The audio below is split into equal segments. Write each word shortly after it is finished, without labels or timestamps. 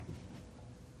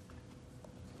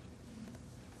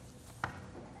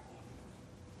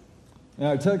Now,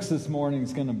 our text this morning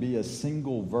is going to be a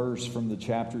single verse from the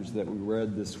chapters that we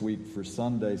read this week for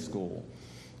Sunday school.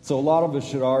 So a lot of us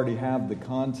should already have the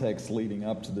context leading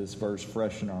up to this verse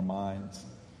fresh in our minds.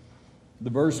 The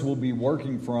verse we'll be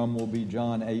working from will be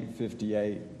John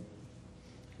 8:58.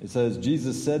 It says,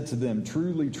 Jesus said to them,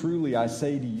 "Truly, truly, I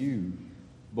say to you,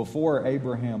 before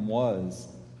Abraham was,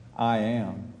 I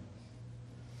am."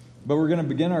 But we're going to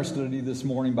begin our study this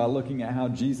morning by looking at how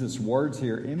Jesus' words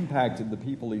here impacted the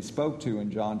people he spoke to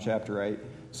in John chapter 8.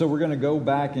 So we're going to go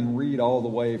back and read all the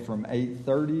way from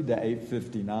 8:30 to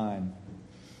 8:59.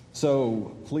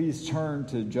 So please turn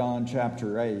to John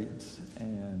chapter 8,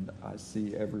 and I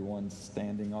see everyone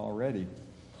standing already.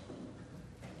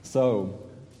 So,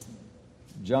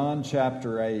 John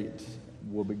chapter 8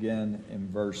 will begin in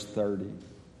verse 30.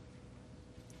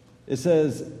 It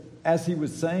says, "As he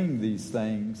was saying these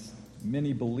things,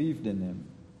 many believed in him.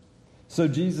 So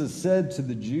Jesus said to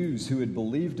the Jews who had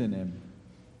believed in him,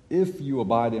 'If you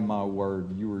abide in my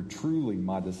word, you are truly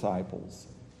my disciples,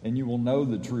 and you will know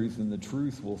the truth, and the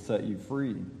truth will set you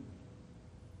free.'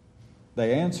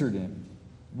 They answered him,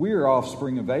 'We are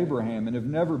offspring of Abraham and have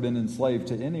never been enslaved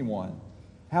to anyone.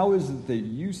 How is it that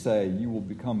you say you will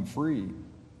become free?'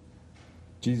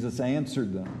 Jesus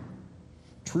answered them,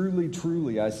 'Truly,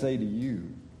 truly, I say to you,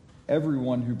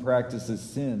 everyone who practices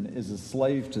sin is a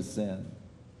slave to sin.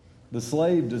 The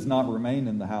slave does not remain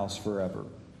in the house forever.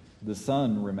 The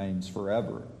Son remains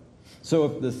forever. So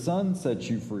if the Son sets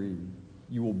you free,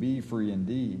 you will be free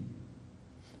indeed.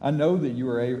 I know that you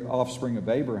are offspring of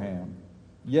Abraham,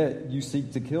 yet you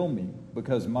seek to kill me,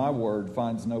 because my word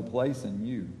finds no place in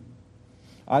you.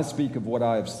 I speak of what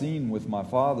I have seen with my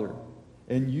Father,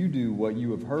 and you do what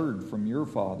you have heard from your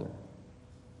father.'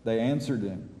 They answered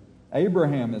him,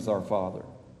 'Abraham is our father.'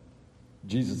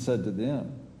 Jesus said to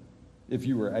them, 'If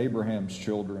you were Abraham's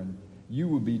children, you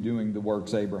would be doing the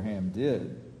works Abraham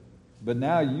did. But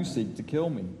now you seek to kill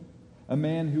me, a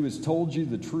man who has told you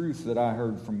the truth that I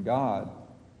heard from God.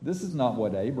 This is not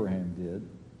what Abraham did.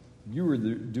 You are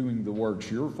doing the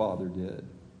works your father did.'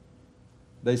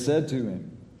 They said to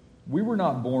him, 'We were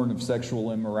not born of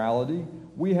sexual immorality.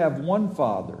 We have one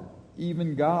Father,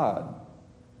 even God.'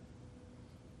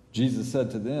 Jesus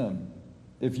said to them,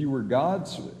 if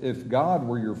God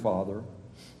were your Father,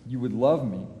 you would love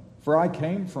me, for I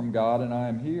came from God and I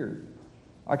am here.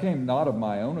 I came not of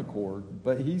my own accord,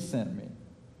 but he sent me.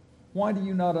 Why do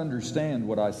you not understand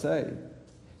what I say?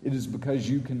 It is because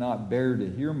you cannot bear to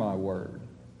hear my word.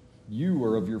 You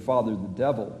are of your father the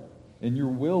devil, and your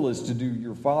will is to do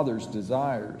your father's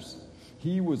desires.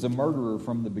 He was a murderer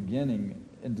from the beginning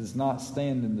and does not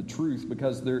stand in the truth,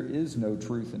 because there is no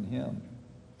truth in him.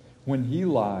 When he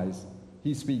lies,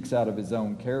 he speaks out of his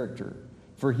own character,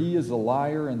 for he is a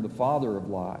liar and the father of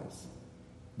lies.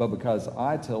 But because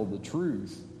I tell the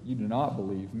truth, you do not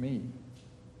believe me.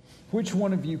 Which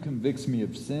one of you convicts me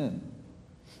of sin?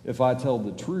 If I tell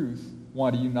the truth,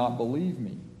 why do you not believe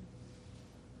me?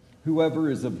 Whoever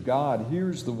is of God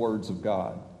hears the words of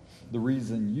God. The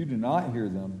reason you do not hear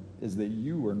them is that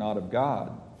you are not of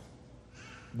God.'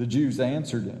 The Jews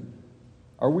answered him,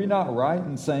 'Are we not right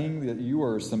in saying that you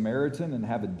are a Samaritan and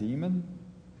have a demon?'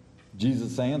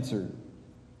 Jesus answered,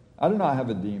 'I do not have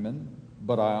a demon,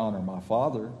 but I honor my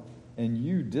Father, and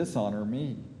you dishonor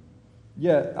me.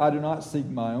 Yet I do not seek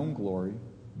my own glory.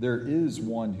 There is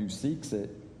one who seeks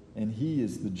it, and he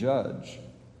is the judge.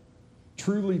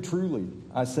 Truly, truly,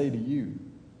 I say to you,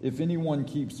 if anyone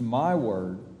keeps my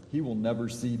word, he will never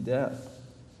see death.'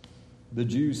 The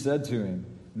Jews said to him,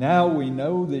 'Now we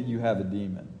know that you have a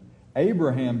demon.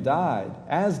 Abraham died,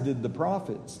 as did the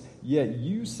prophets. Yet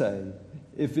you say,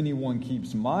 if anyone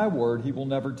keeps my word, he will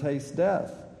never taste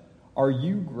death. Are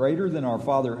you greater than our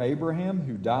father Abraham,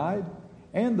 who died?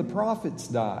 And the prophets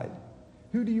died.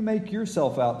 Who do you make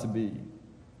yourself out to be?'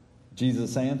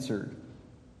 Jesus answered,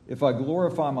 'If I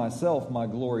glorify myself, my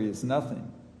glory is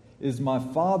nothing. It is my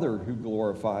Father who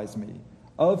glorifies me,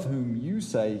 of whom you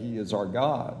say he is our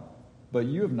God. But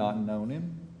you have not known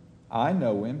him. I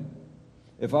know him.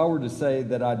 If I were to say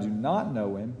that I do not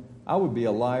know him, I would be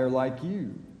a liar like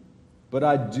you. But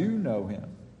I do know him,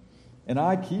 and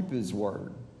I keep his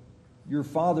word. Your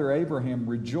father Abraham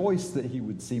rejoiced that he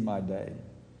would see my day.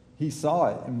 He saw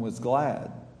it and was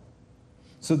glad.'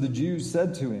 So the Jews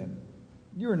said to him,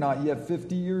 'You are not yet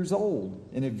 50 years old,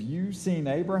 and have you seen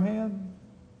Abraham?'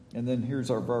 And then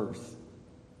here's our verse.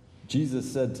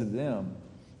 Jesus said to them,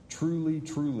 'Truly,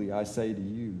 truly, I say to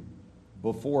you,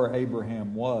 before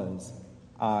Abraham was,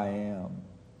 I am.'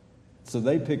 So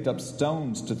they picked up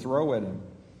stones to throw at him,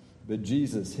 but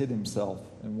Jesus hid himself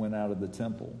and went out of the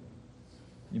temple."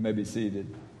 You may be seated.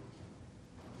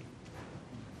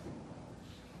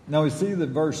 Now we see that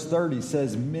verse 30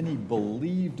 says many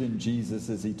believed in Jesus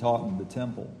as he taught in the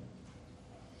temple.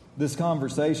 This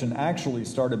conversation actually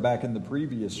started back in the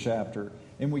previous chapter,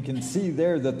 and we can see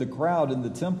there that the crowd in the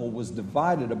temple was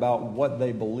divided about what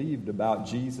they believed about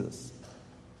Jesus.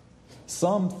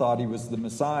 Some thought he was the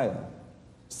Messiah.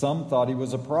 Some thought he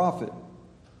was a prophet.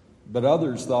 But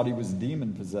others thought he was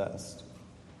demon-possessed.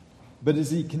 But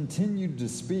as he continued to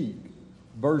speak,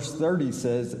 verse 30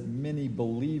 says, many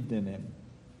believed in him.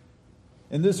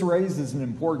 And this raises an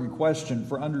important question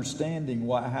for understanding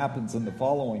what happens in the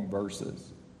following verses.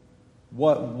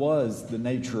 What was the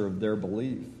nature of their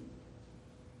belief?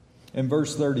 In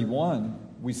verse 31,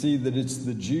 we see that it's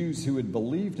the Jews who had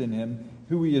believed in him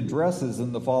who he addresses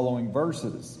in the following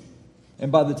verses. And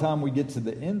by the time we get to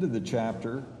the end of the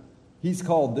chapter, he's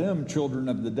called them children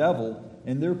of the devil,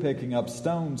 and they're picking up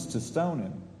stones to stone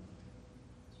him.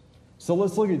 So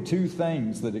let's look at two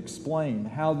things that explain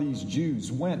how these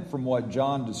Jews went from what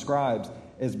John describes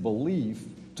as belief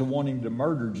to wanting to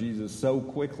murder Jesus so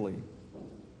quickly.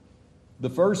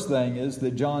 The first thing is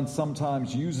that John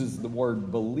sometimes uses the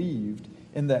word believed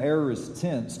in the aorist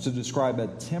tense to describe a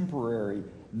temporary,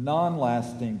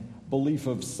 non-lasting belief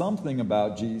of something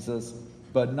about Jesus,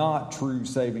 but not true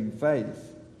saving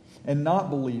faith, and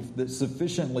not belief that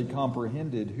sufficiently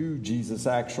comprehended who Jesus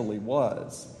actually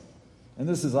was. And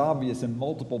this is obvious in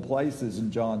multiple places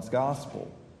in John's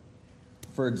gospel.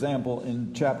 For example,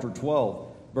 in chapter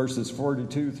 12, verses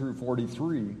 42 through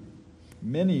 43,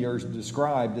 many are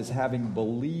described as having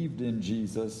believed in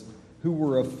Jesus who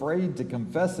were afraid to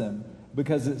confess him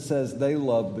because it says they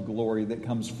love the glory that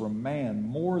comes from man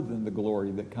more than the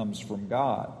glory that comes from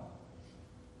God.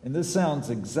 And this sounds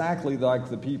exactly like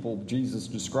the people Jesus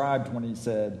described when he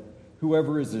said,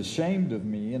 whoever is ashamed of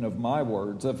me and of my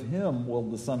words, of him will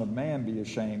the Son of Man be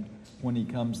ashamed when he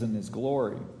comes in his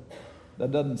glory.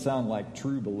 That doesn't sound like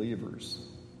true believers.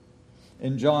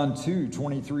 In John 2,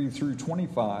 23 through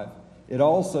 25, it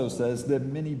also says that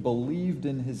many believed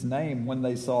in his name when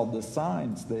they saw the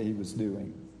signs that he was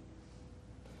doing.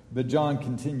 But John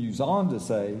continues on to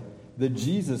say that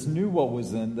Jesus knew what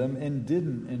was in them and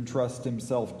didn't entrust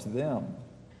himself to them.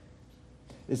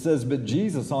 It says, but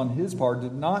Jesus on his part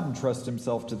did not entrust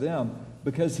himself to them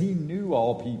because he knew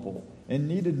all people and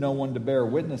needed no one to bear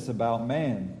witness about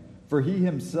man, for he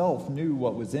himself knew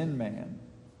what was in man.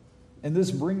 And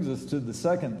this brings us to the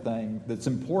second thing that's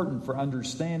important for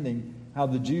understanding how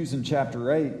the Jews in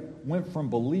chapter 8 went from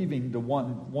believing to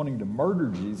wanting to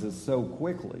murder Jesus so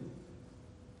quickly.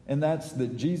 And that's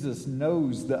that Jesus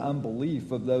knows the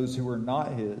unbelief of those who are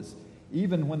not his,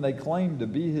 even when they claim to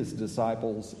be his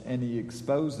disciples, and he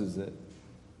exposes it.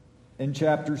 In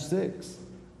chapter 6,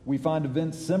 we find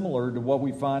events similar to what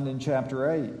we find in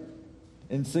chapter 8.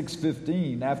 In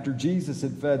 6:15, after Jesus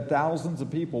had fed thousands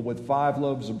of people with 5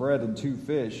 loaves of bread and 2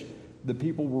 fish, the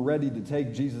people were ready to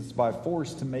take Jesus by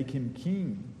force to make him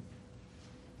king.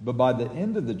 But by the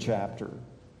end of the chapter,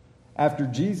 after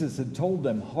Jesus had told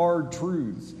them hard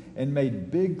truths and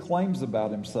made big claims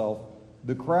about himself,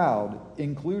 the crowd,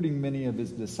 including many of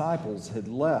his disciples, had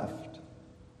left.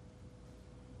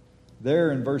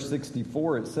 There in verse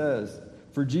 64 it says,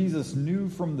 for Jesus knew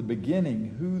from the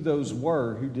beginning who those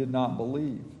were who did not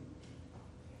believe.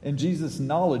 And Jesus'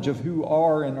 knowledge of who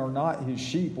are and are not his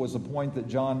sheep was a point that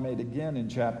John made again in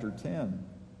chapter 10,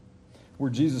 where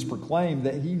Jesus proclaimed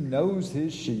that he knows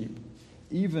his sheep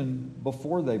even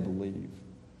before they believe,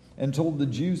 and told the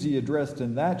Jews he addressed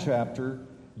in that chapter,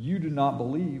 you do not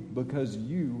believe because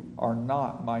you are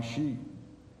not my sheep.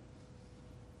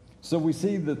 So we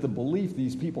see that the belief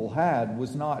these people had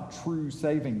was not true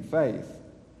saving faith.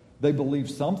 They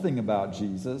believed something about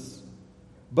Jesus,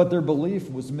 but their belief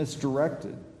was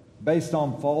misdirected, based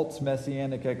on false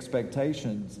messianic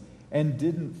expectations, and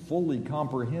didn't fully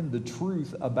comprehend the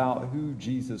truth about who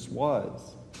Jesus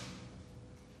was.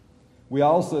 We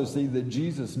also see that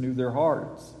Jesus knew their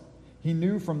hearts. He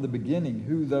knew from the beginning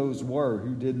who those were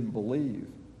who didn't believe.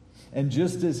 And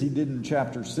just as he did in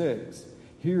chapter 6,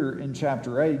 here in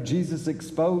chapter 8, Jesus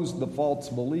exposed the false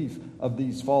belief of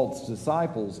these false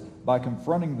disciples by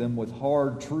confronting them with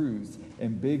hard truths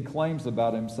and big claims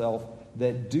about himself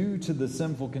that, due to the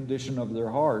sinful condition of their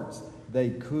hearts, they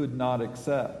could not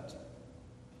accept.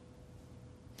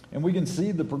 And we can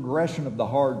see the progression of the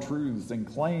hard truths and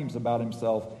claims about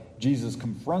himself Jesus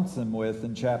confronts them with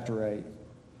in chapter 8.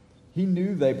 He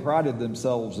knew they prided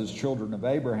themselves as children of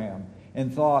Abraham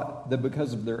and thought that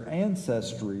because of their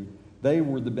ancestry, they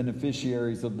were the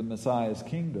beneficiaries of the Messiah's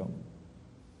kingdom.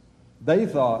 They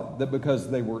thought that because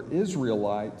they were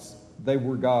Israelites, they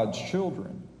were God's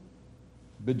children.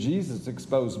 But Jesus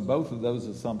exposed both of those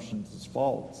assumptions as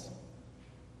false.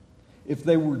 If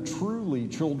they were truly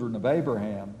children of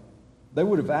Abraham, they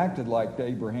would have acted like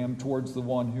Abraham towards the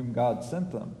one whom God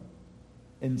sent them.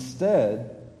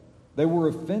 Instead, they were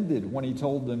offended when he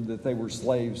told them that they were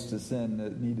slaves to sin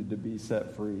that needed to be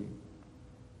set free.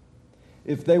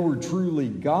 If they were truly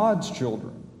God's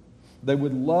children, they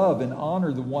would love and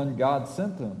honor the one God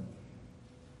sent them.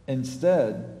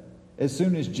 Instead, as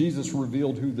soon as Jesus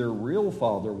revealed who their real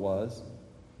father was,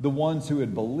 the ones who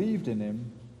had believed in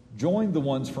him joined the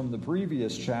ones from the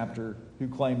previous chapter who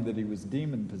claimed that he was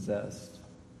demon-possessed.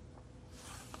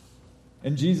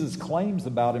 And Jesus' claims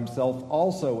about himself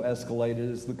also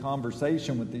escalated as the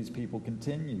conversation with these people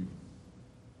continued.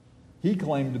 He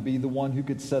claimed to be the one who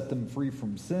could set them free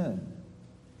from sin.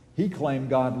 He claimed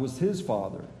God was his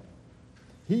father.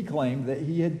 He claimed that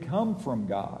he had come from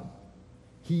God.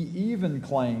 He even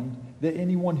claimed that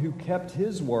anyone who kept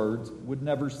his words would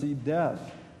never see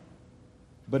death.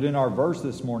 But in our verse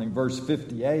this morning, verse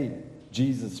 58,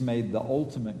 Jesus made the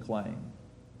ultimate claim.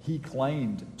 He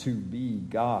claimed to be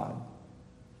God.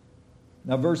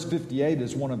 Now, verse 58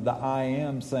 is one of the I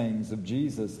am sayings of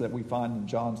Jesus that we find in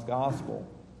John's Gospel.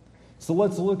 So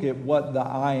let's look at what the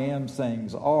I am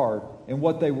sayings are and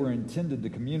what they were intended to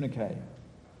communicate.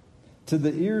 To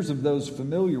the ears of those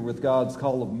familiar with God's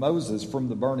call of Moses from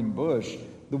the burning bush,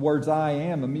 the words I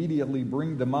am immediately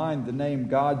bring to mind the name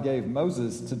God gave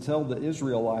Moses to tell the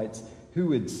Israelites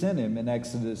who had sent him in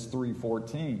Exodus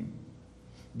 3:14.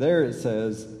 There it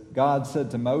says, God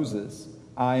said to Moses,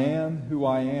 I am who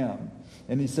I am.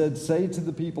 And he said, say to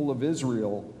the people of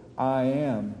Israel, I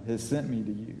am has sent me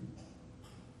to you.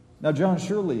 Now, John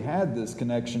surely had this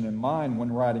connection in mind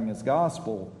when writing his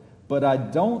gospel, but I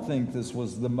don't think this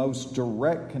was the most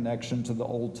direct connection to the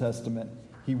Old Testament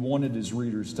he wanted his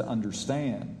readers to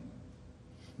understand.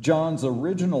 John's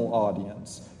original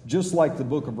audience, just like the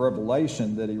book of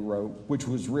Revelation that he wrote, which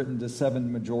was written to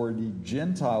 7 majority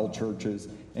Gentile churches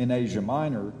in Asia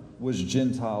Minor, was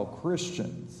Gentile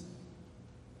Christians.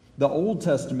 The Old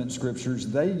Testament scriptures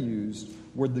they used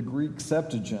were the Greek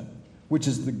Septuagint, which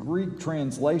is the Greek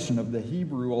translation of the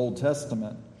Hebrew Old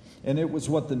Testament, and it was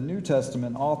what the New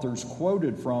Testament authors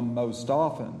quoted from most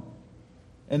often.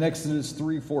 In Exodus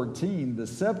 3:14, the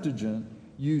Septuagint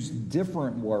used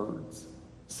different words,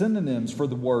 synonyms for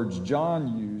the words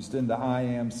John used in the I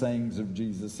am sayings of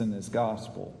Jesus in his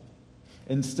gospel.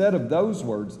 Instead of those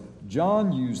words,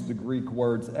 John used the Greek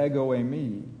words ego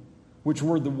eimi, which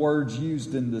were the words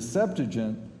used in the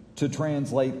Septuagint to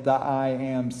translate the I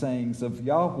am sayings of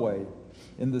Yahweh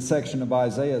in the section of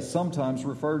Isaiah sometimes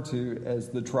referred to as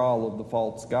the trial of the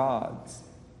false gods.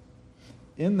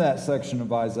 In that section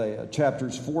of Isaiah,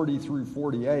 chapters 40 through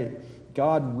 48,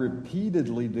 God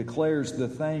repeatedly declares the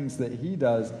things that he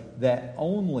does that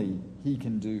only he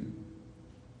can do.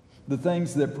 The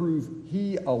things that prove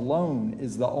he alone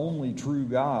is the only true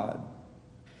God.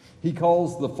 He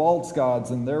calls the false gods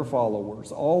and their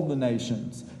followers, all the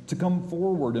nations, to come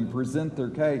forward and present their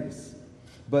case.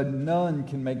 But none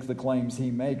can make the claims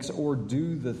he makes or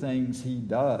do the things he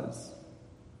does.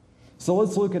 So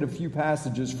let's look at a few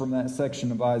passages from that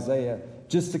section of Isaiah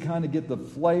just to kind of get the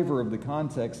flavor of the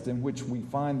context in which we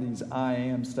find these I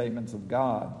am statements of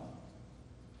God.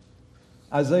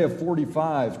 Isaiah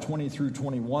 45:20 through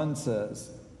 21 says,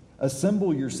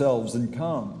 assemble yourselves and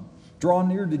come. Draw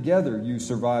near together, you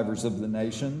survivors of the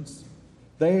nations.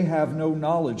 They have no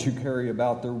knowledge who carry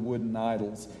about their wooden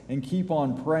idols and keep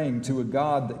on praying to a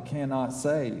God that cannot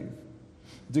save.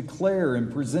 Declare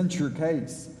and present your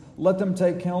case. Let them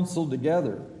take counsel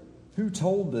together. Who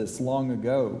told this long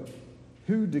ago?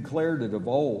 Who declared it of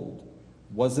old?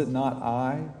 Was it not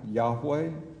I, Yahweh?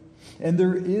 And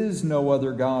there is no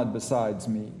other God besides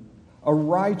me, a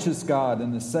righteous God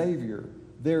and a Savior.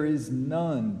 There is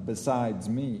none besides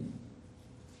me.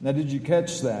 Now, did you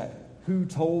catch that? Who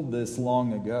told this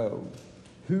long ago?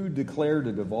 Who declared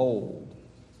it of old?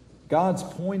 God's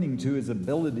pointing to his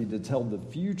ability to tell the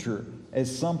future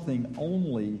as something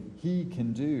only he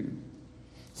can do.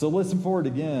 So listen for it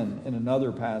again in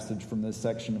another passage from this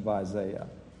section of Isaiah.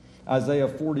 Isaiah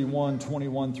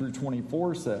 41:21 through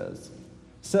 24 says,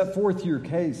 set forth your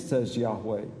case, says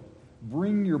Yahweh.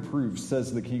 Bring your proofs,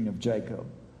 says the King of Jacob.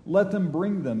 Let them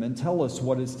bring them and tell us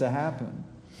what is to happen.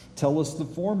 Tell us the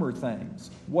former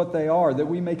things, what they are, that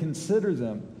we may consider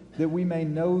them, that we may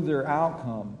know their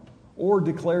outcome, or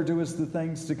declare to us the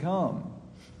things to come.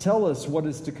 Tell us what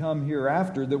is to come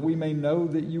hereafter, that we may know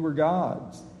that you are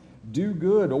gods. Do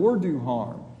good or do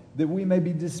harm, that we may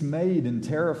be dismayed and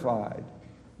terrified.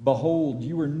 Behold,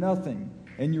 you are nothing,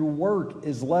 and your work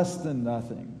is less than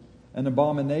nothing. An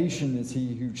abomination is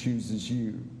he who chooses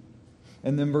you.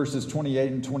 And then verses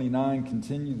 28 and 29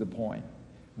 continue the point.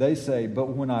 They say, but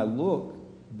when I look,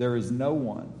 there is no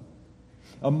one.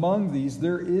 Among these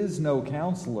there is no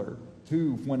counselor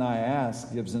who, when I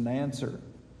ask, gives an answer.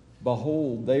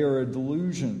 Behold, they are a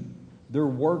delusion. Their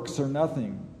works are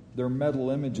nothing. Their metal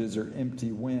images are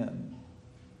empty wind.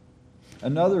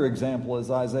 Another example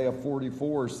is Isaiah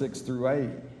 44, 6 through 8.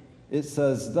 It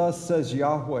says, thus says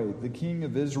Yahweh, the King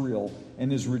of Israel,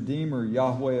 and his Redeemer,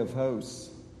 Yahweh of hosts.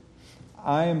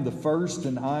 I am the first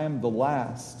and I am the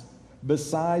last.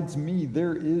 Besides me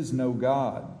there is no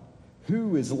God.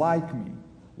 Who is like me?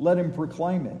 Let him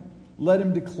proclaim it. Let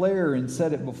him declare and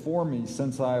set it before me,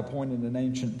 since I appointed an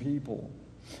ancient people.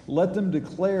 Let them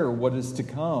declare what is to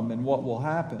come and what will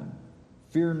happen.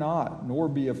 Fear not, nor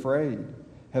be afraid.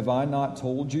 Have I not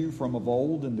told you from of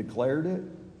old and declared it?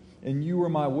 And you are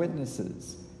my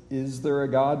witnesses. Is there a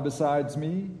God besides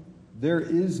me? There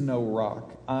is no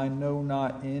rock. I know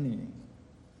not any.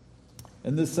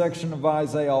 And this section of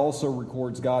Isaiah also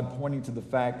records God pointing to the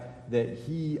fact that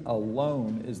he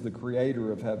alone is the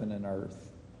creator of heaven and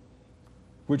earth,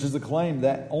 which is a claim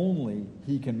that only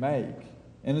he can make,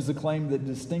 and is a claim that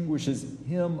distinguishes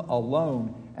him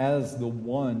alone as the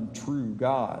one true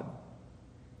God.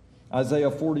 Isaiah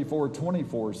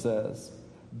 44:24 says,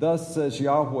 thus says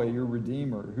Yahweh, your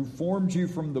Redeemer, who formed you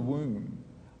from the womb.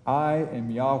 I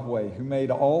am Yahweh, who made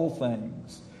all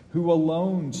things, who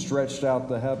alone stretched out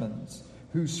the heavens,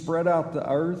 who spread out the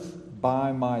earth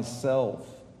by myself.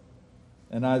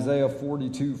 And Isaiah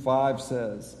 42:5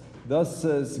 says, thus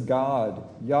says God,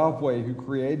 Yahweh, who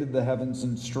created the heavens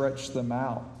and stretched them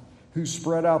out, who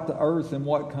spread out the earth and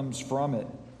what comes from it,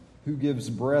 who gives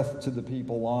breath to the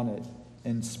people on it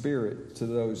and spirit to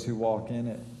those who walk in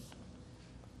it.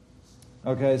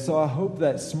 Okay, so I hope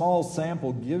that small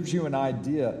sample gives you an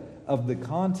idea of the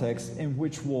context in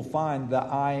which we'll find the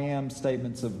I am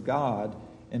statements of God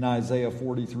in Isaiah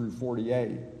 40 through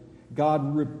 48.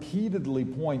 God repeatedly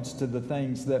points to the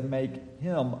things that make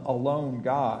him alone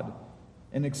God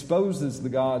and exposes the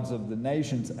gods of the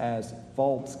nations as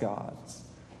false gods.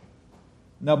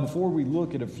 Now, before we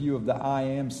look at a few of the I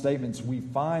am statements we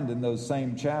find in those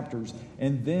same chapters,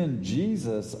 and then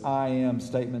Jesus' I am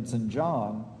statements in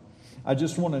John, I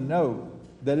just want to note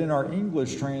that in our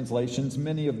English translations,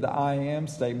 many of the I am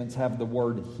statements have the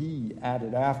word he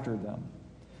added after them.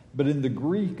 But in the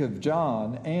Greek of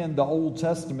John and the Old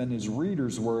Testament as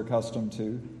readers were accustomed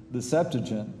to, the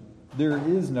Septuagint, there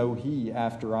is no he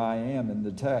after I am in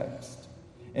the text.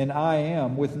 And I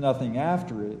am with nothing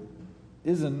after it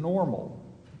isn't normal.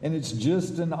 And it's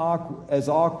just as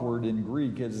awkward in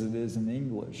Greek as it is in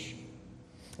English.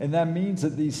 And that means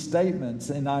that these statements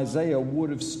in Isaiah would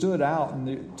have stood out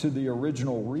to the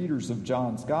original readers of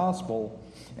John's Gospel,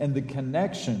 and the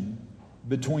connection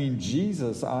between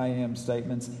Jesus' I am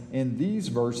statements and these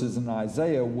verses in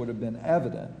Isaiah would have been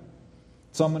evident.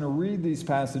 So I'm going to read these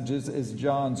passages as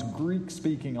John's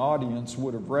Greek-speaking audience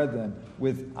would have read them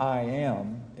with I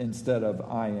am instead of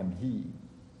I am he.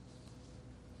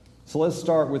 So let's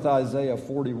start with Isaiah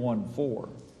 41:4.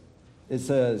 It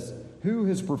says, who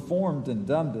has performed and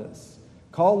done this,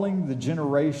 calling the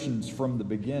generations from the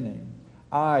beginning?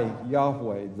 I,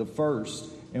 Yahweh, the first,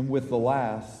 and with the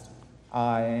last,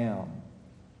 I am.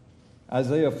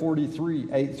 Isaiah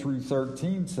 43:8 through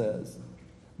 13 says,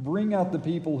 bring out the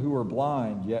people who are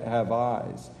blind, yet have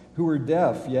eyes, who are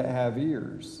deaf, yet have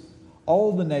ears.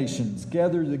 All the nations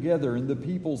gather together, and the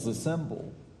peoples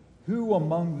assemble. Who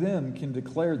among them can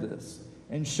declare this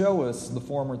and show us the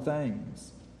former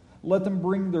things? Let them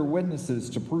bring their witnesses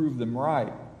to prove them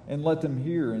right, and let them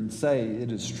hear and say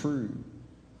it is true.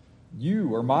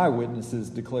 You are my witnesses,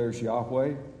 declares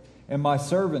Yahweh, and my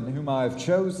servant whom I have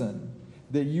chosen,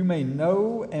 that you may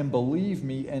know and believe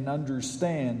me and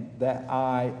understand that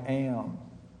I am.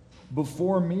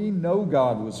 Before me no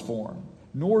God was formed,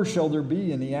 nor shall there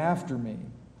be any after me.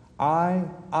 I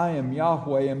am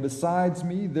Yahweh, and besides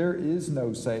me there is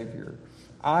no Savior.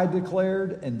 I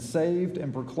declared and saved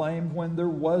and proclaimed when there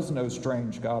was no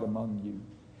strange God among you.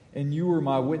 And you are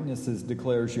my witnesses,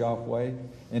 declares Yahweh,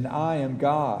 and I am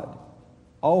God.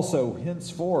 Also,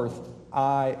 henceforth,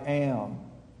 I am.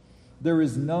 There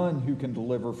is none who can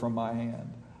deliver from my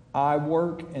hand. I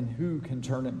work, and who can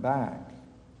turn it back?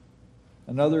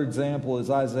 Another example is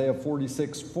Isaiah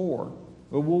 46:4.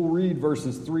 But we'll read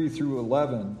verses 3 through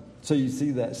 11 so you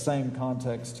see that same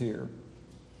context here.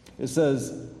 It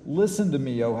says, listen to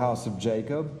me, O house of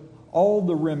Jacob, all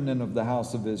the remnant of the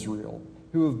house of Israel,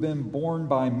 who have been born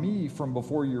by me from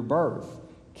before your birth,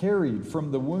 carried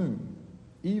from the womb,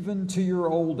 even to your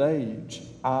old age,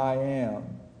 I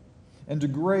am. And to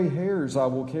gray hairs I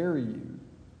will carry you.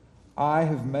 I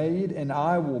have made and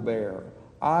I will bear.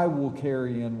 I will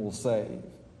carry and will save.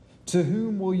 To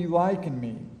whom will you liken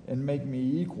me and make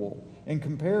me equal, and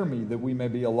compare me that we may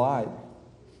be alike?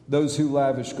 Those who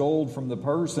lavish gold from the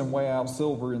purse and weigh out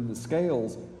silver in the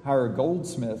scales hire a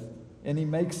goldsmith, and he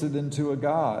makes it into a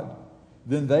god.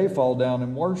 Then they fall down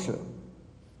and worship.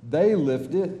 They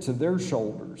lift it to their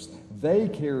shoulders. They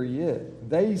carry it.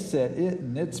 They set it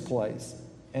in its place,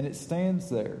 and it stands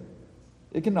there.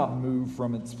 It cannot move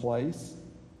from its place.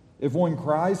 If one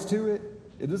cries to it,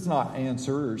 it does not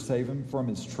answer or save him from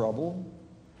his trouble.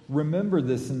 Remember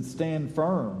this and stand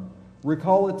firm.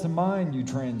 Recall it to mind, you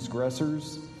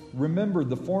transgressors. Remember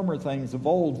the former things of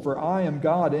old, for I am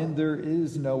God and there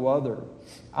is no other.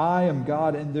 I am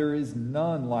God and there is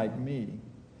none like me,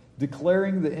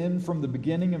 declaring the end from the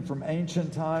beginning and from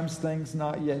ancient times things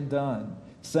not yet done,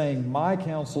 saying, my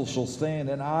counsel shall stand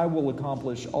and I will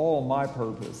accomplish all my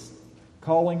purpose.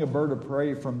 Calling a bird of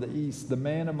prey from the east, the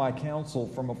man of my counsel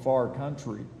from a far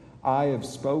country. I have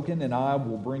spoken and I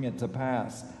will bring it to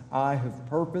pass. I have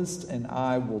purposed and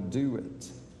I will do it.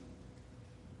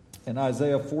 And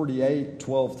Isaiah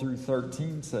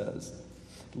 48:12-13 says,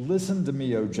 listen to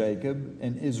me, O Jacob,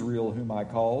 and Israel whom I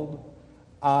called.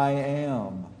 I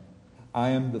am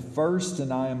the first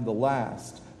and I am the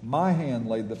last. My hand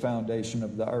laid the foundation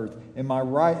of the earth, and my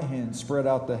right hand spread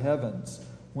out the heavens.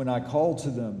 When I call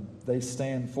to them, they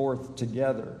stand forth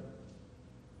together.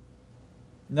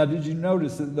 Now, did you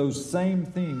notice that those same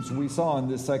themes we saw in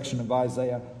this section of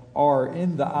Isaiah are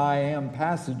in the I am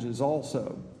passages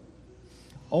also?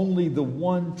 Only the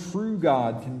one true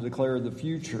God can declare the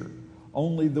future.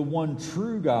 Only the one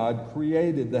true God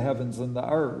created the heavens and the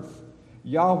earth.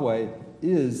 Yahweh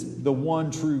is the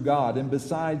one true God, and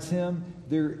besides him,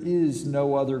 there is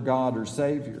no other God or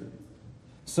Savior.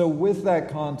 So with that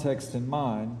context in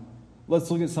mind, let's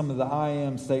look at some of the I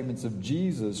am statements of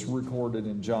Jesus recorded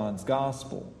in John's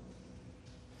Gospel.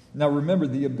 Now remember,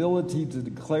 the ability to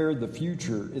declare the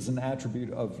future is an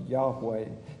attribute of Yahweh,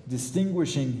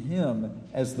 distinguishing him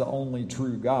as the only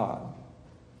true God.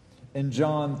 In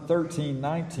John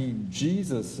 13:19,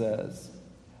 Jesus says,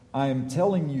 I am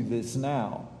telling you this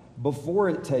now, before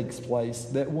it takes place,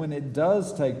 that when it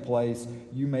does take place,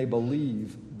 you may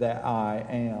believe that I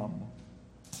am.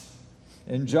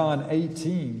 In John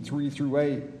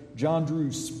 18:3-8, John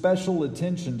drew special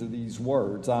attention to these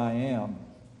words, I am.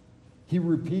 He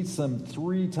repeats them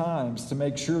 3 times to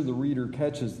make sure the reader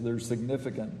catches their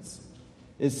significance.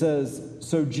 It says,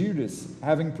 so Judas,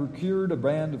 having procured a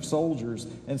band of soldiers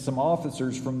and some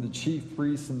officers from the chief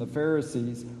priests and the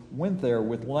Pharisees, went there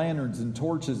with lanterns and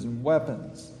torches and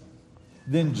weapons.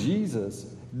 Then Jesus,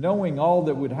 knowing all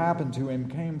that would happen to him,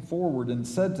 came forward and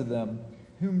said to them,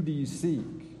 whom do you seek?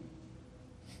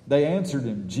 They answered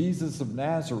him, Jesus of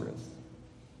Nazareth.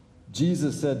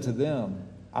 Jesus said to them,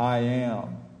 I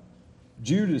am.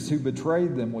 Judas, who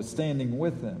betrayed them, was standing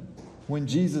with them. When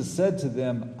Jesus said to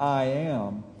them, I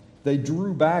am, they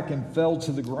drew back and fell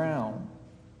to the ground.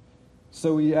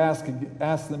 So he asked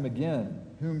them again,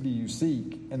 whom do you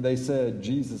seek? And they said,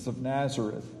 Jesus of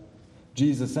Nazareth.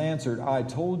 Jesus answered, I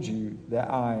told you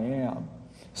that I am.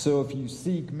 So if you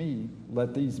seek me,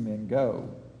 let these men go.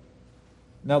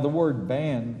 Now the word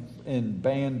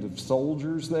band of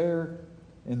soldiers there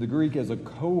in the Greek is a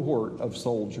cohort of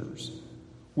soldiers,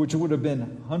 which would have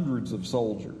been hundreds of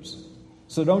soldiers.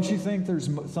 So don't you think there's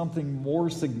something more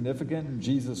significant in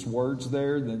Jesus' words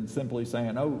there than simply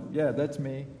saying, oh, yeah, that's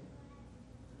me?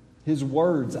 His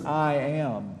words, I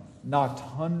am, knocked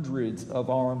hundreds of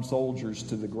armed soldiers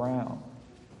to the ground.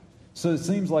 So it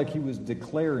seems like he was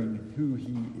declaring who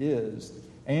he is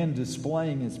and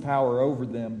displaying his power over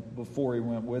them before he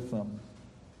went with them.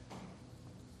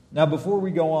 Now, before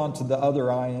we go on to the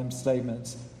other I am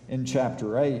statements in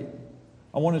chapter 8,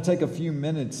 I want to take a few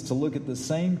minutes to look at the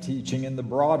same teaching in the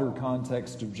broader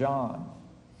context of John.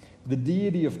 The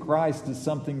deity of Christ is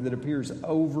something that appears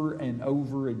over and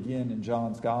over again in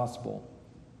John's Gospel.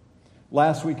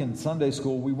 Last week in Sunday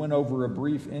school, we went over a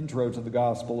brief intro to the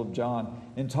Gospel of John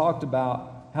and talked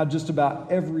about how just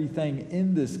about everything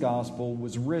in this Gospel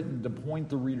was written to point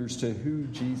the readers to who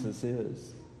Jesus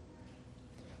is.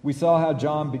 We saw how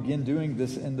John began doing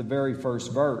this in the very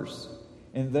first verse.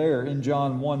 And there, in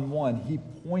John 1:1, he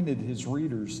pointed his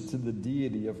readers to the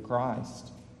deity of Christ.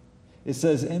 It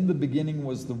says, in the beginning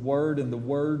was the Word, and the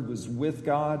Word was with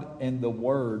God, and the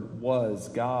Word was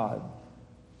God.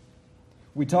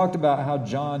 We talked about how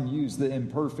John used the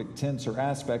imperfect tense or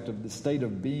aspect of the state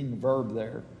of being verb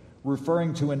there,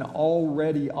 referring to an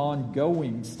already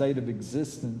ongoing state of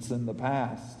existence in the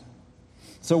past.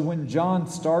 So when John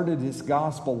started his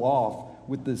gospel off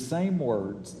with the same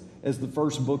words as the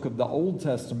first book of the Old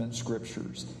Testament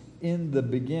scriptures, in the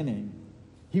beginning,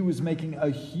 He was making a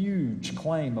huge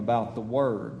claim about the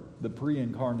Word, the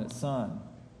pre-incarnate Son.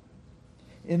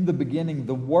 In the beginning,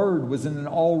 the Word was in an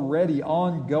already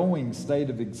ongoing state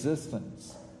of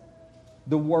existence.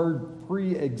 The Word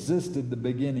pre-existed the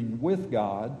beginning with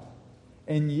God,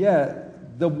 and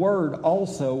yet the Word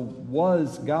also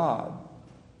was God.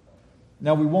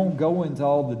 Now, we won't go into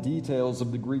all the details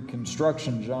of the Greek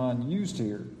construction John used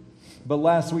here, but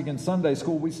last week in Sunday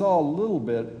school, we saw a little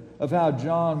bit of how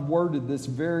John worded this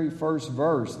very first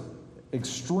verse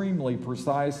extremely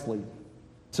precisely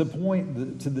to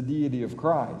point to the deity of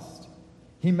Christ.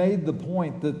 He made the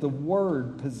point that the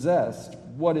Word possessed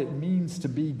what it means to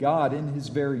be God in his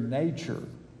very nature,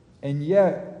 and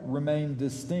yet remained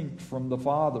distinct from the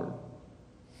Father.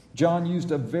 John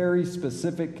used a very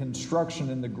specific construction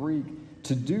in the Greek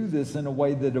to do this in a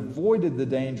way that avoided the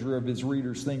danger of his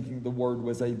readers thinking the Word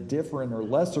was a different or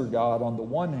lesser God on the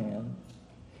one hand,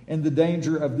 and the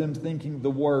danger of them thinking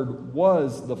the Word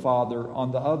was the Father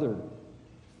on the other.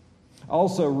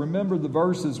 Also, remember the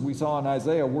verses we saw in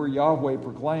Isaiah where Yahweh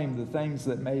proclaimed the things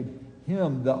that made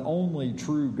him the only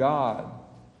true God.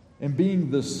 And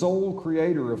being the sole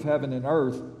creator of heaven and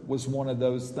earth was one of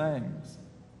those things.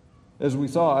 As we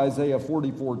saw, Isaiah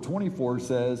 44:24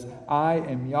 says, I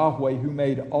am Yahweh who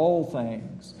made all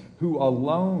things, who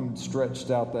alone stretched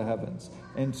out the heavens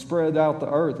and spread out the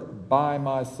earth by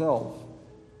myself.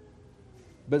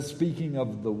 But speaking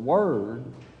of the Word,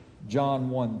 John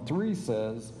 1:3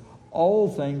 says, all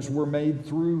things were made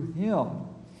through him,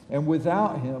 and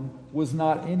without him was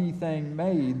not anything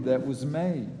made that was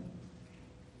made.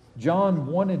 John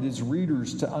wanted his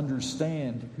readers to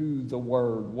understand who the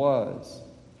Word was.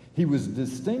 He was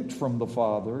distinct from the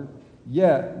Father,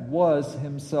 yet was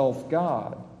himself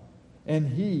God. And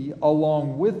he,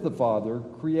 along with the Father,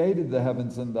 created the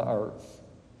heavens and the earth.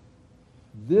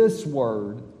 This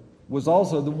Word was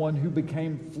also the one who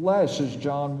became flesh, as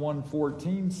John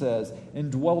 1:14 says,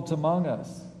 and dwelt among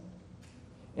us.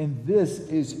 And this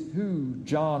is who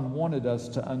John wanted us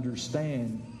to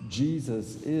understand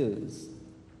Jesus is.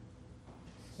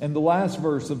 And the last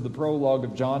verse of the prologue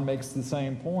of John makes the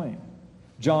same point.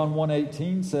 John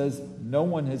 1:18 says, no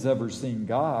one has ever seen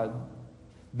God.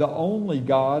 The only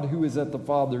God who is at the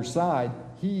Father's side,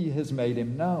 he has made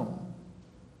him known.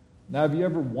 Now, have you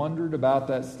ever wondered about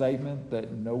that statement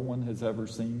that no one has ever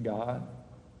seen God?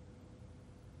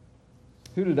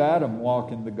 Who did Adam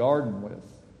walk in the garden with?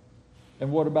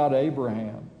 And what about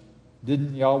Abraham?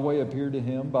 Didn't Yahweh appear to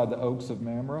him by the oaks of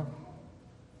Mamre?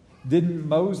 Didn't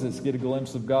Moses get a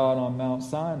glimpse of God on Mount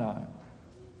Sinai?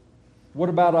 What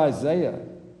about Isaiah,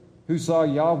 who saw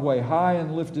Yahweh high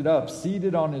and lifted up,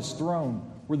 seated on his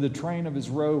throne, where the train of his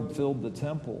robe filled the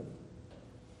temple?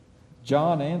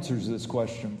 John answers this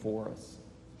question for us.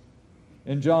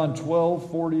 In John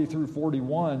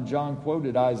 12:40-41, John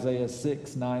quoted Isaiah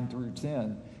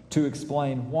 6:9-10 to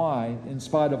explain why, in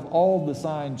spite of all the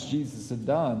signs Jesus had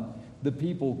done, the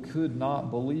people could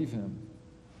not believe him.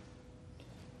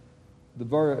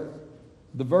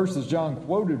 The verses John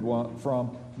quoted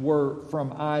from were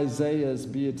from Isaiah's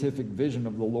beatific vision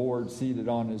of the Lord seated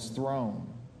on his throne.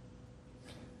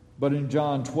 But in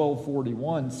John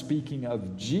 12:41, speaking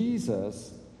of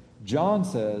Jesus, John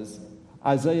says,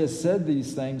 Isaiah said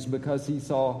these things because he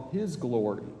saw his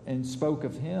glory and spoke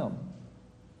of him.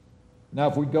 Now,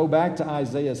 if we go back to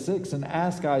Isaiah 6 and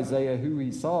ask Isaiah who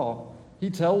he saw,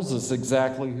 he tells us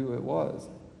exactly who it was.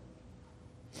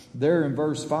 There in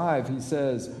verse 5, he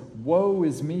says, woe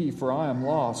is me, for I am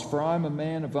lost, for I am a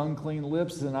man of unclean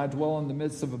lips, and I dwell in the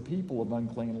midst of a people of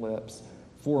unclean lips.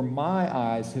 For my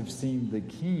eyes have seen the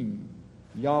King,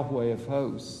 Yahweh of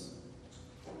hosts.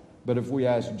 But if we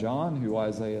ask John who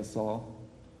Isaiah saw,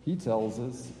 he tells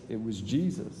us it was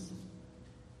Jesus.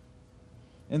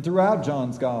 And throughout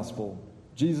John's gospel,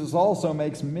 Jesus also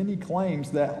makes many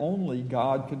claims that only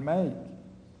God could make.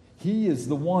 He is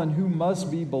the one who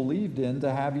must be believed in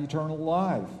to have eternal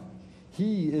life.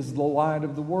 He is the light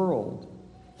of the world.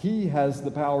 He has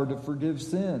the power to forgive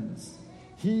sins.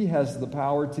 He has the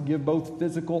power to give both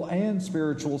physical and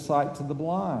spiritual sight to the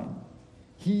blind.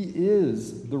 He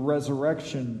is the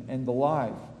resurrection and the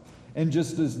life. And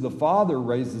just as the Father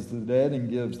raises the dead and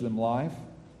gives them life,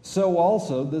 so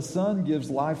also the Son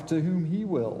gives life to whom he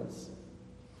wills.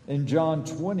 In John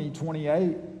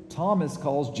 20:28, Thomas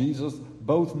calls Jesus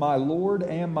both my Lord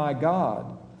and my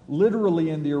God. Literally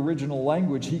in the original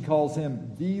language, he calls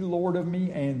him the Lord of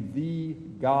me and the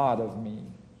God of me.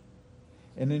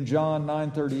 And in John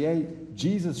 9:38,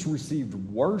 Jesus received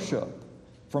worship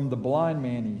from the blind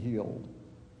man he healed.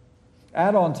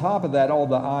 Add on top of that all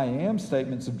the I am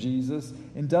statements of Jesus,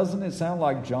 and doesn't it sound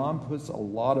like John puts a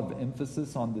lot of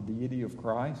emphasis on the deity of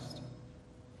Christ?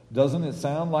 Doesn't it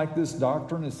sound like this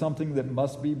doctrine is something that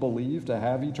must be believed to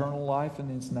have eternal life in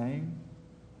His name?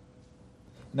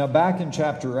 Now, back in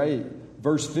chapter 8,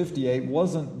 verse 58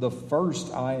 wasn't the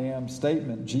first I am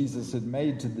statement Jesus had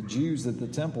made to the Jews at the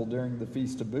temple during the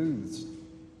Feast of Booths.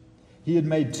 He had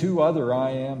made two other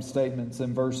I am statements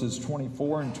in verses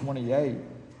 24 and 28,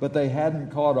 but they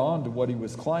hadn't caught on to what he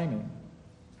was claiming.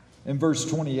 In verse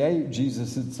 28,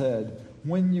 Jesus had said,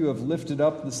 "When you have lifted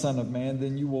up the Son of Man,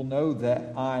 then you will know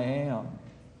that I am."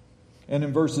 And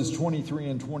in verses 23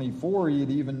 and 24, he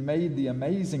had even made the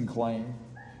amazing claim,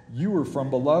 "You are from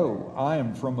below, I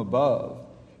am from above.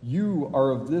 You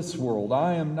are of this world,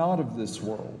 I am not of this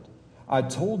world. I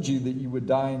told you that you would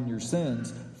die in your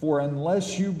sins, for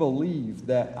unless you believe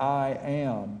that I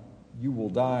am, you will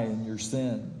die in your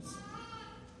sins."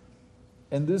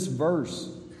 And this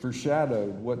verse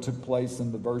foreshadowed what took place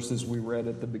in the verses we read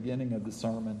at the beginning of the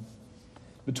sermon.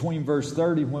 Between verse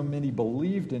 30, when many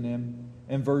believed in him,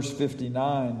 and verse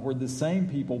 59, where the same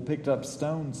people picked up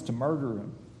stones to murder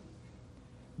him.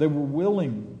 They were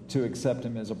willing to accept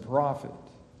him as a prophet.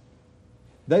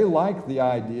 They liked the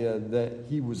idea that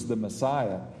he was the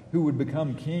Messiah who would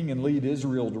become king and lead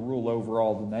Israel to rule over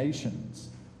all the nations.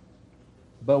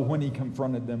 But when he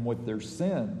confronted them with their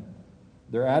sin,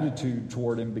 their attitude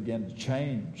toward him began to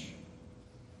change.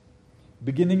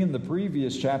 Beginning in the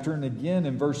previous chapter and again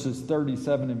in verses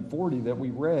 37 and 40 that we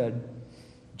read,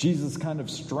 Jesus kind of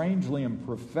strangely and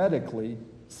prophetically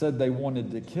said they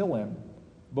wanted to kill him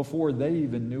before they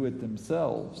even knew it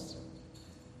themselves.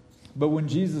 But when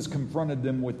Jesus confronted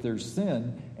them with their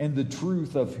sin and the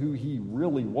truth of who he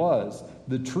really was,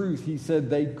 the truth he said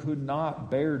they could not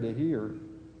bear to hear,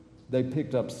 they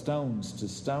picked up stones to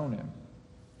stone him.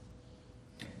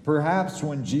 Perhaps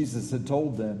when Jesus had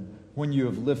told them, "When you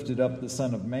have lifted up the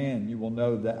Son of Man, you will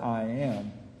know that I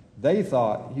am," they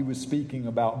thought he was speaking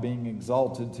about being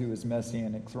exalted to his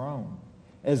messianic throne,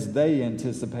 as they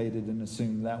anticipated and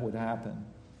assumed that would happen.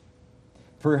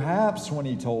 Perhaps when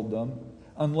he told them,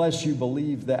 "Unless you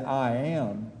believe that I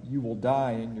am, you will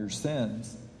die in your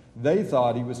sins," they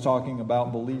thought he was talking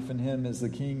about belief in him as the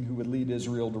king who would lead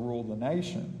Israel to rule the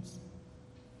nations.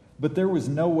 But there was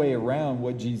no way around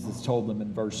what Jesus told them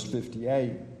in verse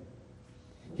 58.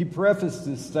 He prefaced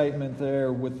his statement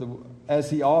there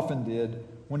as he often did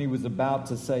when he was about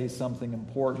to say something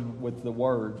important, with the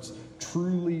words,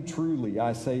 "Truly, truly,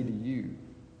 I say to you."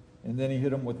 And then he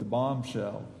hit them with the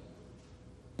bombshell.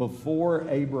 "Before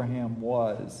Abraham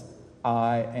was,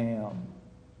 I am."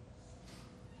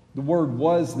 The word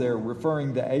 "was" there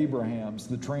referring to Abraham's,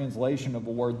 the translation of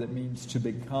a word that means to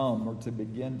become or to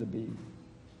begin to be.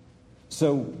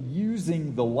 So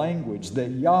using the language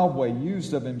that Yahweh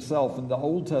used of himself in the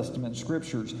Old Testament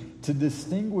scriptures to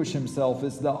distinguish himself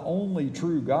as the only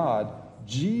true God,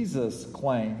 Jesus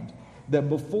claimed that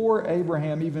before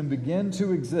Abraham even began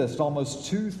to exist, almost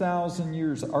 2,000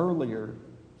 years earlier,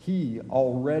 he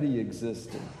already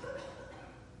existed.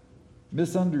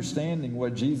 Misunderstanding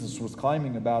what Jesus was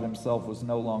claiming about himself was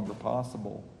no longer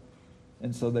possible,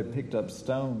 and so they picked up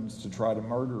stones to try to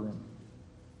murder him.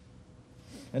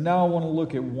 And now I want to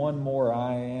look at one more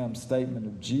I am statement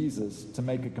of Jesus to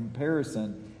make a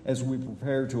comparison as we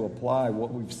prepare to apply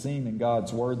what we've seen in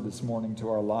God's Word this morning to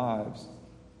our lives.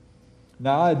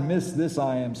 Now, I had missed this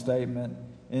I am statement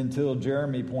until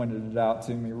Jeremy pointed it out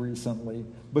to me recently,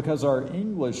 because our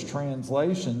English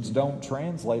translations don't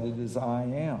translate it as I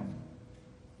am.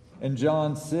 In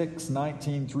John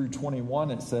 6:19 through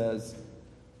 21, it says,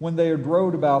 "When they had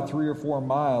rowed about 3 or 4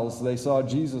 miles, they saw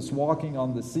Jesus walking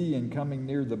on the sea and coming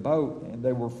near the boat, and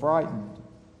they were frightened.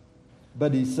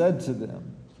 But he said to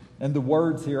them," and the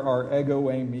words here are ego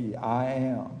eimi, I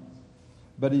am.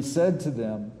 "But he said to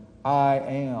them, I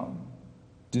am.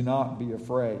 Do not be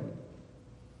afraid."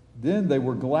 Then they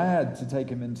were glad to take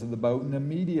him into the boat, and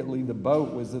immediately the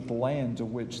boat was at the land to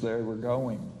which they were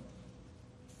going.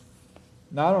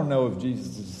 Now, I don't know if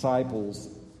Jesus' disciples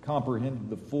comprehended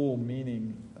the full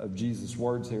meaning of Jesus'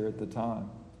 words here at the time.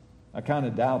 I kind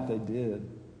of doubt they did.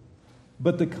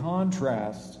 But the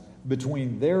contrast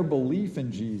between their belief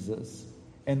in Jesus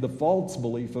and the false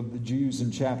belief of the Jews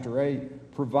in chapter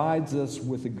 8 provides us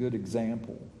with a good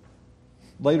example.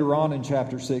 Later on in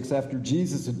chapter 6, after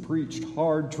Jesus had preached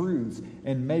hard truths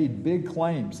and made big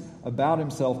claims about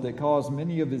himself that caused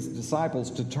many of his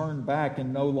disciples to turn back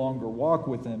and no longer walk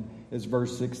with him, as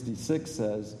verse 66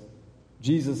 says,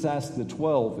 Jesus asked the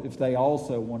 12 if they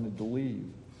also wanted to leave.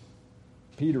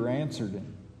 Peter answered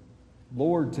him,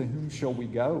 "Lord, to whom shall we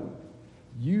go?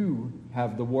 You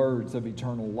have the words of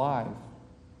eternal life,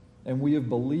 and we have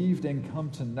believed and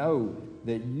come to know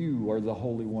that you are the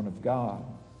Holy One of God."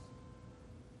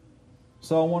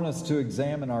 So I want us to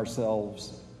examine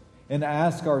ourselves and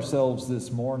ask ourselves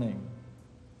this morning,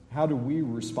 how do we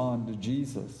respond to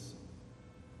Jesus?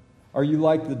 Are you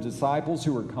like the disciples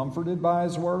who are comforted by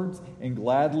his words and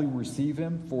gladly receive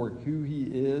him for who he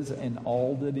is and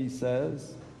all that he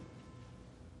says?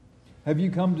 Have you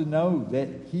come to know that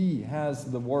he has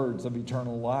the words of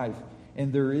eternal life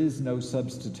and there is no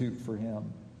substitute for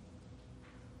him?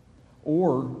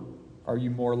 Or are you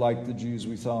more like the Jews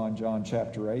we saw in John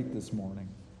chapter 8 this morning?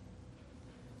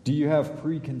 Do you have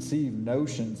preconceived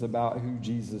notions about who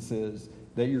Jesus is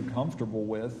that you're comfortable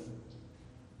with,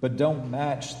 but don't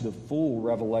match the full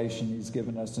revelation he's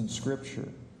given us in Scripture?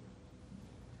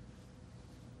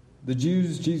 The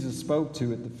Jews Jesus spoke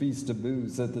to at the Feast of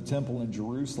Booths at the temple in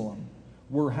Jerusalem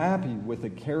were happy with a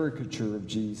caricature of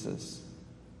Jesus.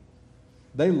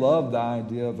 They loved the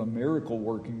idea of a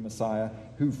miracle-working Messiah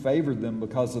who favored them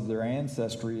because of their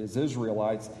ancestry as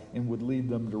Israelites and would lead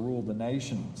them to rule the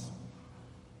nations.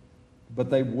 But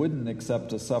they wouldn't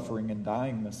accept a suffering and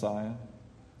dying Messiah.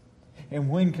 And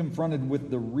when confronted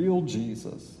with the real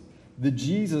Jesus, the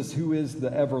Jesus who is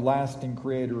the everlasting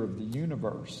creator of the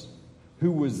universe,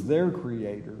 who was their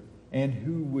creator, and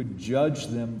who would judge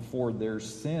them for their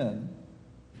sin,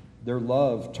 their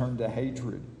love turned to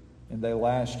hatred, and they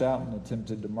lashed out and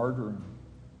attempted to murder him.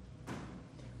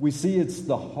 We see it's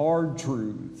the hard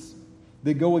truths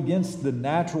that go against the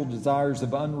natural desires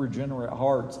of unregenerate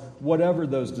hearts, whatever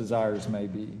those desires may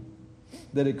be,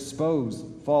 that expose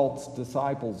false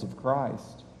disciples of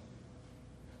Christ.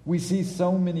 We see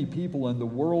so many people in the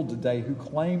world today who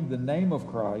claim the name of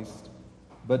Christ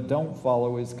but don't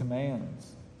follow his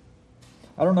commands.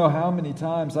 I don't know how many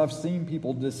times I've seen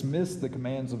people dismiss the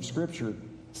commands of Scripture,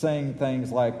 saying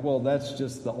things like, well, that's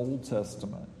just the Old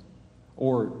Testament,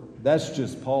 or that's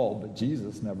just Paul, but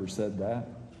Jesus never said that.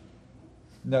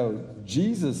 No,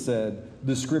 Jesus said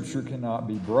the Scripture cannot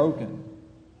be broken.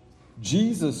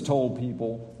 Jesus told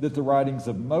people that the writings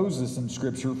of Moses in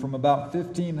Scripture from about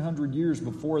 1,500 years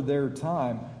before their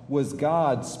time was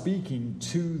God speaking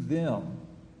to them.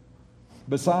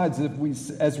 Besides,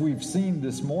 as we've seen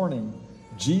this morning,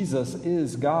 Jesus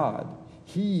is God.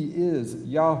 He is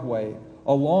Yahweh,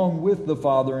 along with the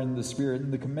Father and the Spirit.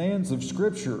 And the commands of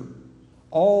Scripture,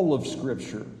 all of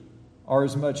Scripture, are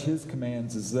as much his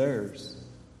commands as theirs.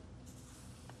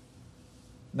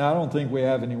 Now, I don't think we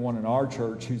have anyone in our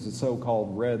church who's a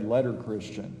so-called red-letter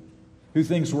Christian, who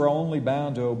thinks we're only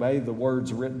bound to obey the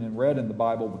words written and read in the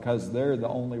Bible because they're the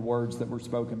only words that were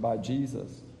spoken by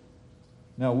Jesus.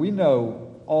 Now, we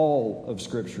know all of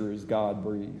Scripture is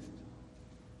God-breathed.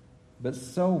 But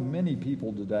so many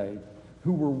people today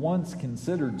who were once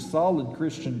considered solid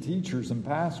Christian teachers and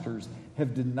pastors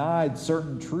have denied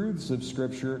certain truths of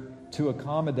Scripture to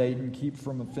accommodate and keep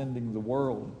from offending the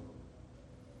world.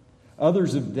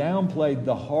 Others have downplayed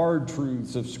the hard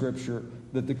truths of Scripture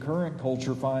that the current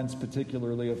culture finds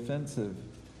particularly offensive.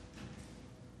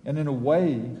 And in a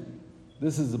way,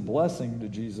 this is a blessing to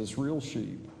Jesus' real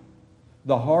sheep.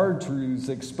 The hard truths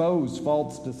expose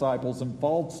false disciples and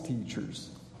false teachers.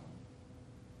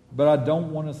 But I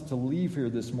don't want us to leave here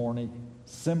this morning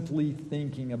simply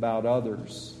thinking about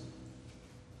others.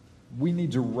 We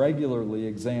need to regularly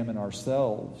examine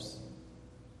ourselves.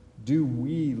 Do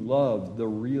we love the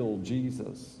real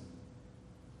Jesus?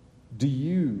 Do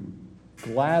you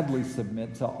gladly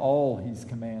submit to all he's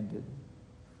commanded?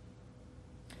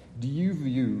 Do you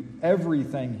view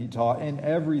everything he taught and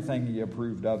everything he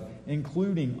approved of,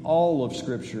 including all of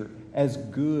Scripture, as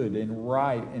good and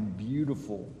right and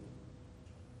beautiful?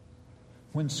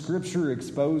 When Scripture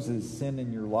exposes sin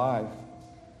in your life,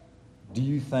 do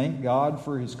you thank God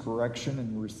for his correction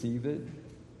and receive it?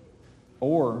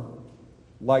 Or,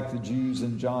 like the Jews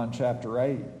in John chapter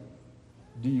 8,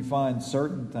 do you find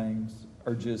certain things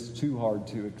are just too hard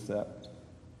to accept?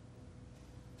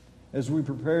 As we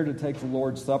prepare to take the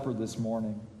Lord's Supper this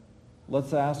morning,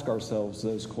 let's ask ourselves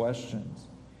those questions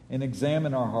and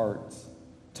examine our hearts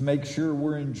to make sure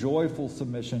we're in joyful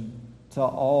submission to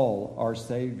all our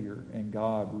Savior and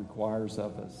God requires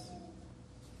of us.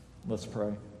 Let's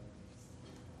pray.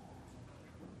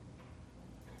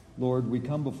 Lord, we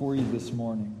come before you this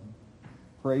morning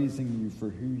praising you for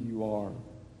who you are.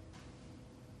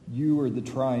 You are the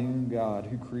triune God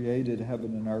who created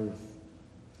heaven and earth,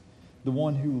 the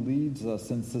one who leads us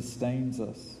and sustains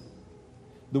us,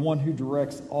 the one who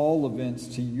directs all events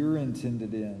to your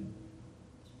intended end.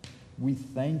 We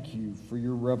thank you for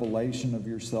your revelation of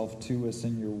yourself to us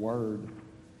in your word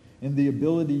and the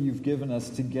ability you've given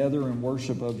us to gather in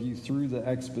worship of you through the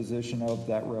exposition of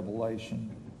that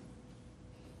revelation.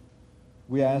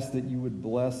 We ask that you would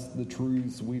bless the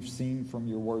truths we've seen from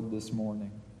your word this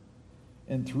morning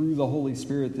and through the Holy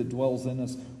Spirit that dwells in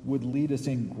us would lead us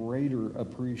in greater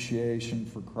appreciation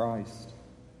for Christ.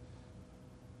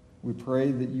 We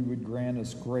pray that you would grant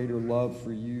us greater love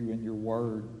for you and your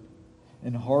word,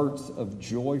 and hearts of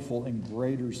joyful and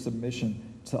greater submission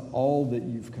to all that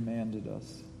you've commanded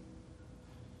us.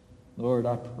 Lord,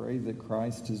 I pray that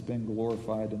Christ has been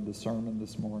glorified in the sermon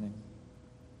this morning,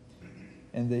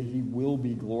 and that he will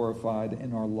be glorified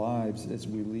in our lives as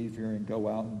we leave here and go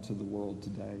out into the world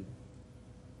today.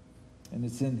 And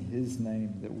it's in his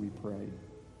name that we pray.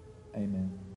 Amen.